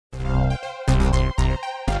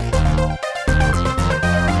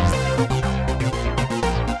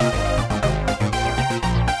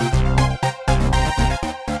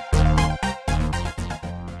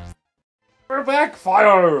back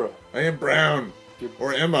fire! I am brown.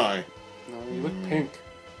 Or am I? No, you look pink.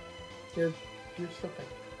 You're still pink.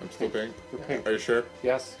 I'm still pink. You're pink. Are you sure?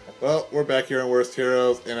 Yes. Well, we're back here on Worst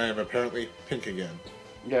Heroes, and I am apparently pink again.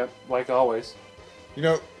 Yeah, like always. You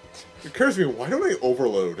know, it occurs to me, why don't I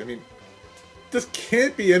overload? I mean, this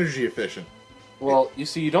can't be energy efficient. Well, you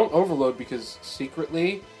see, you don't overload because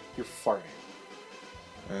secretly you're farting.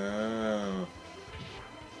 Oh.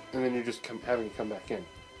 And then you're just having to come back in.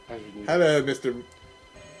 As you need. Hello, Mr.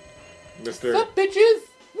 What's up, bitches?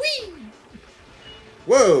 Whee!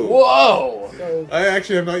 Whoa! Whoa! So, I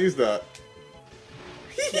actually have not used that.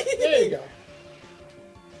 there you go.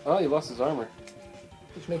 Oh, he lost his armor.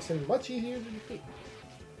 Which makes him much easier to defeat.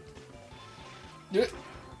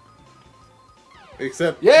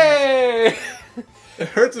 Except, Yay! it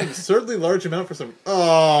hurts an absurdly large amount for some.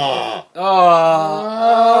 Oh,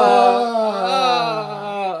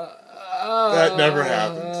 that never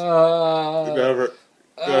happens. Never.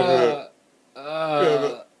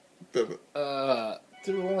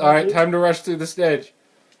 Alright, time to rush through the stage.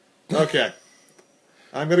 Okay.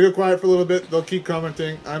 I'm going to go quiet for a little bit. They'll keep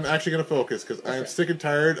commenting. I'm actually going to focus because I am sick and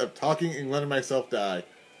tired of talking and letting myself die.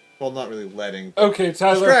 Well, not really letting. Okay,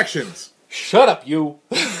 Tyler. Distractions. Shut up, you.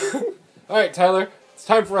 Alright, Tyler. It's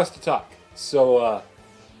time for us to talk. So,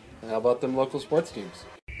 how about them local sports teams?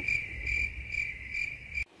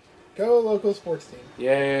 Go local sports team.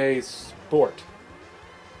 Yay, sport.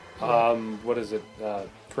 What is it?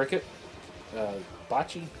 Cricket?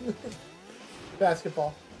 Bocce?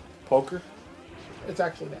 Basketball. Poker? It's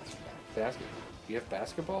actually basketball. Basketball? You have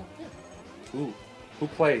basketball? Yeah. Ooh. Who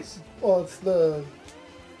plays? Well, it's the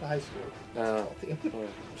high school basketball team.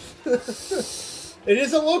 It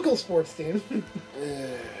is a local sports team.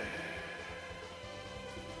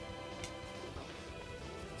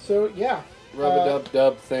 So, yeah.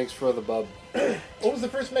 Rub-a-dub-dub, thanks for the bub. What was the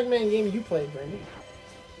first Mega Man game you played, Brandon?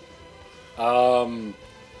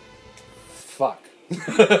 Fuck.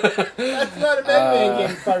 That's not a Mega Man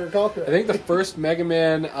game, if I recall I correctly. think the first Mega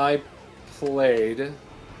Man I played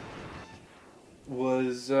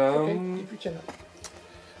was, Okay, keep your chin up.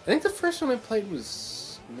 I think the first one I played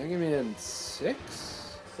was Mega Man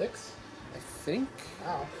 6? 6? I think.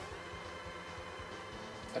 Wow.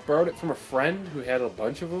 I borrowed it from a friend who had a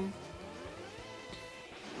bunch of them.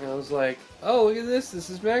 And I was like, oh, look at this. This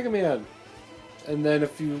is Mega Man. And then a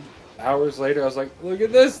few hours later, I was like, look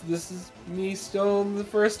at this. This is me still in the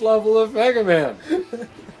first level of Mega Man.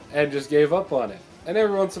 And just gave up on it. And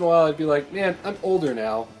every once in a while, I'd be like, man, I'm older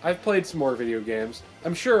now. I've played some more video games.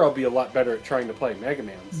 I'm sure I'll be a lot better at trying to play Mega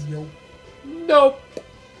Mans. Nope. Nope.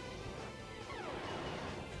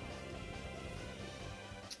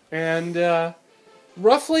 And,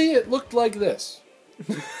 roughly, it looked like this.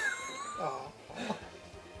 Oh.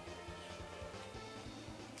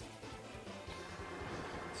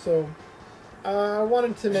 So, I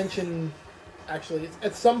wanted to mention, actually,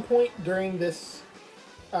 at some point during this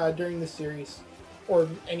series, or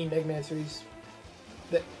any Mega Man series,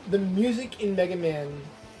 that the music in Mega Man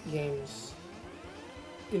games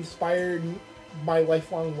inspired my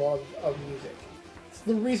lifelong love of music. It's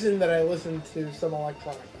the reason that I listen to some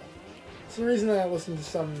electronica. It's the reason that I listen to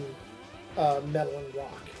some metal and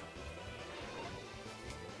rock.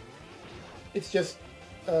 It's just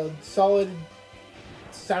a solid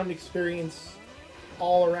sound experience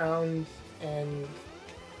all around, and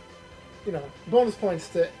bonus points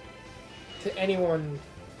to anyone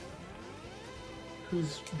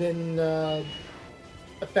who's been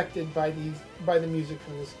affected by the music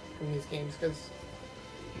from these games, because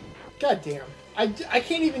goddamn, I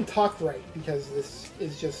can't even talk right because this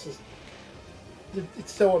is just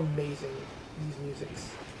it's so amazing, these musics.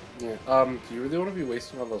 Yeah. Do you really want to be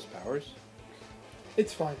wasting all those powers?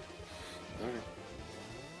 It's fine. Okay.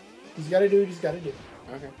 He's got to do what he's got to do.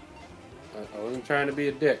 Okay. I wasn't trying to be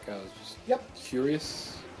a dick. I was just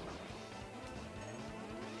curious.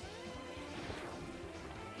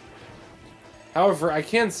 However, I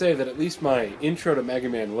can say that at least my intro to Mega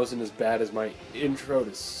Man wasn't as bad as my intro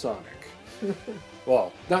to Sonic.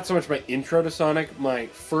 Well, not so much my intro to Sonic, my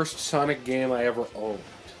first Sonic game I ever owned.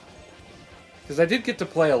 Because I did get to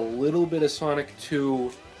play a little bit of Sonic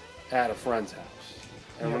 2 at a friend's house.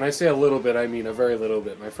 And when I say a little bit, I mean a very little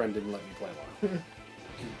bit. My friend didn't let me play long.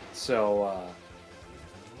 So,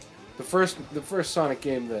 the first Sonic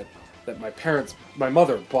game that my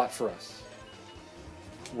mother bought for us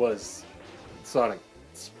was Sonic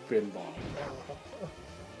Spinball.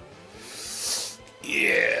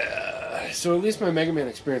 Yeah. So at least my Mega Man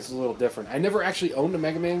experience is a little different. I never actually owned a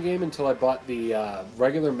Mega Man game until I bought the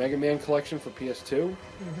regular Mega Man collection for PS2,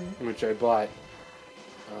 which I bought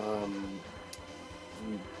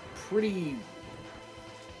pretty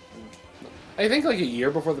I think like a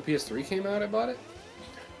year before the PS3 came out, I bought it.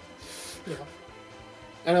 Yeah.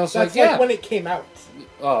 And I was That's like, yeah. when it came out.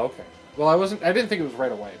 Oh, okay. Well, I didn't think it was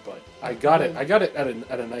right away, but I got it. I got it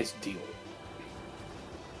at a nice deal.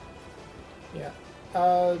 Yeah.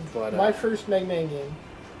 But, my first Mega Man game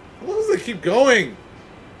Why does it keep going?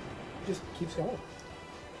 just keeps going.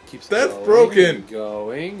 Keeps That's going broken. And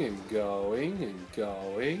going and going and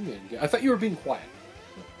going and I thought you were being quiet.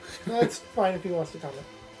 That's fine if he wants to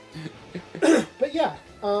comment. But yeah.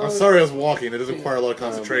 I'm sorry I was walking. It does require a lot of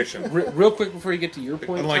concentration. Real quick before you get to your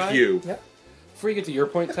point, Unlike Ty, you. Yep. Before you get to your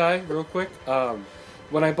point, Ty, real quick.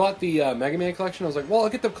 When I bought the Mega Man collection, I was like, well, I'll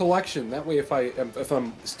get the collection. That way, if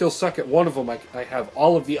I'm still stuck at one of them, I have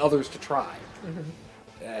all of the others to try.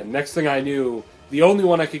 Mm-hmm. And next thing I knew, the only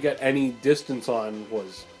one I could get any distance on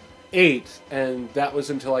was 8, and that was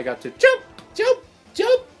until I got to jump, jump,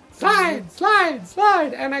 jump, slide, slide,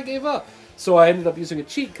 slide, and I gave up. So I ended up using a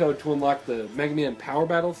cheat code to unlock the Mega Man Power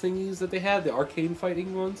Battle thingies that they had, the arcade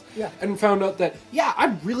fighting ones. Yeah. And found out that, yeah,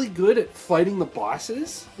 I'm really good at fighting the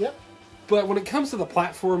bosses. Yep. But when it comes to the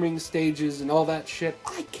platforming stages and all that shit,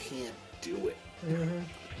 I can't do it. Mm-hmm.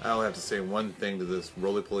 I only have to say one thing to this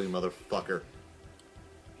roly-poly motherfucker.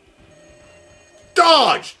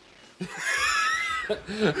 Dodge!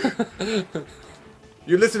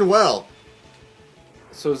 You listen well.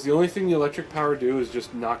 So is the only thing the electric power do is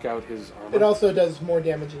just knock out his armor? It also does more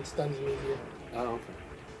damage and stuns him easier. Oh, okay.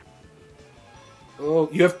 Oh,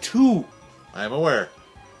 you have 2! I am aware.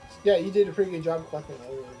 Yeah, you did a pretty good job collecting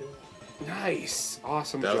while we were doing it. Nice!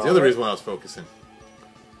 Awesome That job. was the other reason why I was focusing.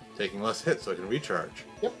 Taking less hits so I can recharge.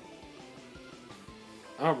 Yep.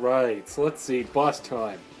 Alright, so let's see. Boss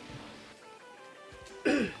time.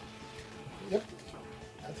 Yep.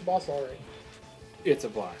 That's a boss, alright. It's a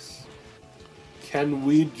boss. Can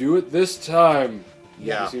we do it this time?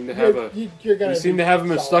 Yeah. You seem to have You're gonna you seem to have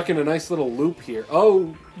him stuck in a nice little loop here.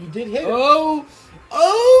 Oh! You did hit him. Oh!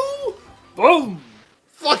 Oh! Boom!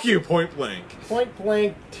 Fuck you, point blank. Point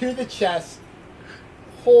blank to the chest.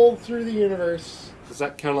 Hole through the universe. Is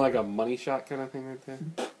that kind of like a money shot kind of thing right there?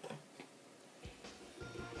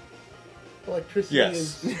 Electricity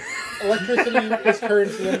Yes. Electricity is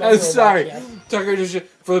currency. In I'm sorry. yes. Tucker just,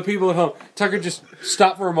 for the people at home, Tucker just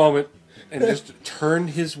stopped for a moment and just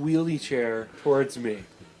turned his wheelie chair towards me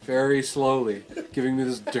very slowly, giving me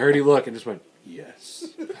this dirty look and just went, yes.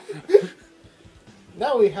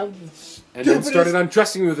 Now we have the stupidest... And then started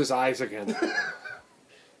undressing me with his eyes again.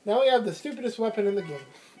 Now we have the stupidest weapon in the game.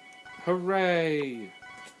 Hooray!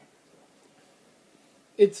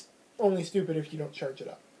 It's only stupid if you don't charge it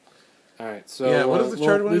up. Alright, so... Yeah, what does the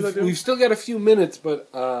charge one do? We've still got a few minutes, but,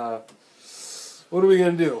 what are we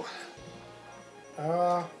gonna do?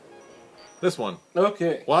 This one.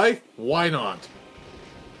 Okay. Why? Why not?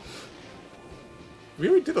 We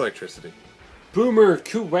already did electricity. Boomer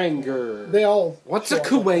Kuwanger. They all... What's a show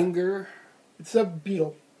up like that. Kuwanger? It's a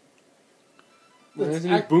beetle.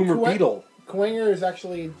 Isn't it Boomer Beetle? Kuwanger is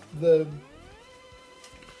actually the...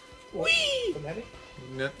 Whee! Phonetic?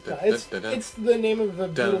 No, it's the name of the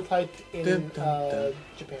beetle type in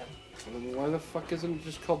Japan. Then why the fuck isn't it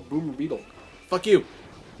just called Boomer Beetle? Fuck you.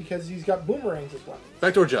 Because he's got boomerangs as well.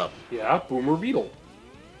 Backdoor job. Yeah, Boomer Beetle.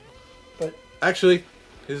 But Actually,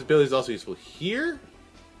 his ability is also useful here.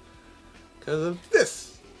 Because of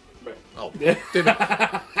this. Right. Oh, damn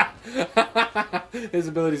it. His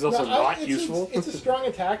ability is also not useful. It's a strong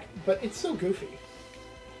attack, but it's so goofy.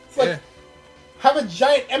 It's like, Yeah. have a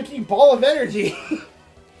giant empty ball of energy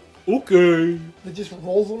Okay. that just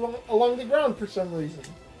rolls along the ground for some reason.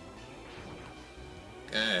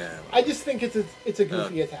 I just think it's a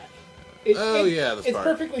goofy attack. Yeah, that's it's part.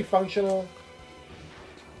 perfectly functional.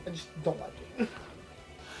 I just don't like it.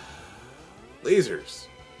 Lasers.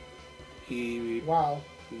 Wow.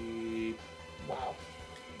 Beep. Wow.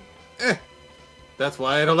 That's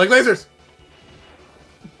why I don't like lasers.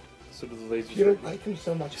 So do the lasers. You don't like them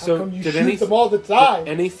so much. How So come you did shoot them all the time?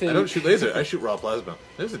 Anything? I don't shoot laser. I shoot raw plasma.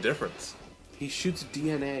 There's a difference. He shoots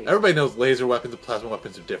DNA. Everybody knows laser weapons and plasma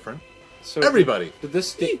weapons are different. So Everybody. Did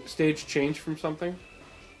this stage change from something?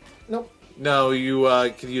 Nope. No, you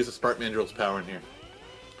can use a spark mandrel's power in here.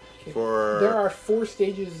 Okay. For There are 4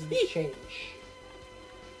 stages that change.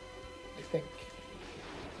 I think.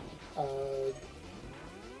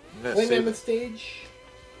 Flame Mammoth stage,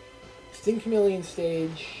 Sting Chameleon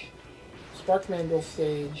stage, Spark Mandrill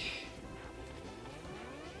stage,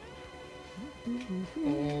 and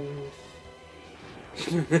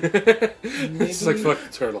It's like fuck the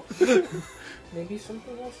turtle. maybe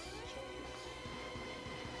something else.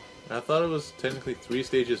 I thought it was technically 3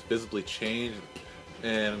 stages visibly changed,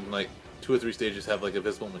 and like 2 or 3 stages have like a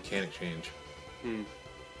visible mechanic change.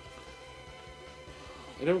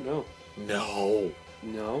 I don't know. No.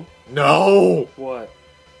 No? No. What?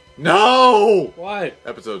 No. What?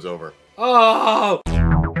 Episode's over. Oh!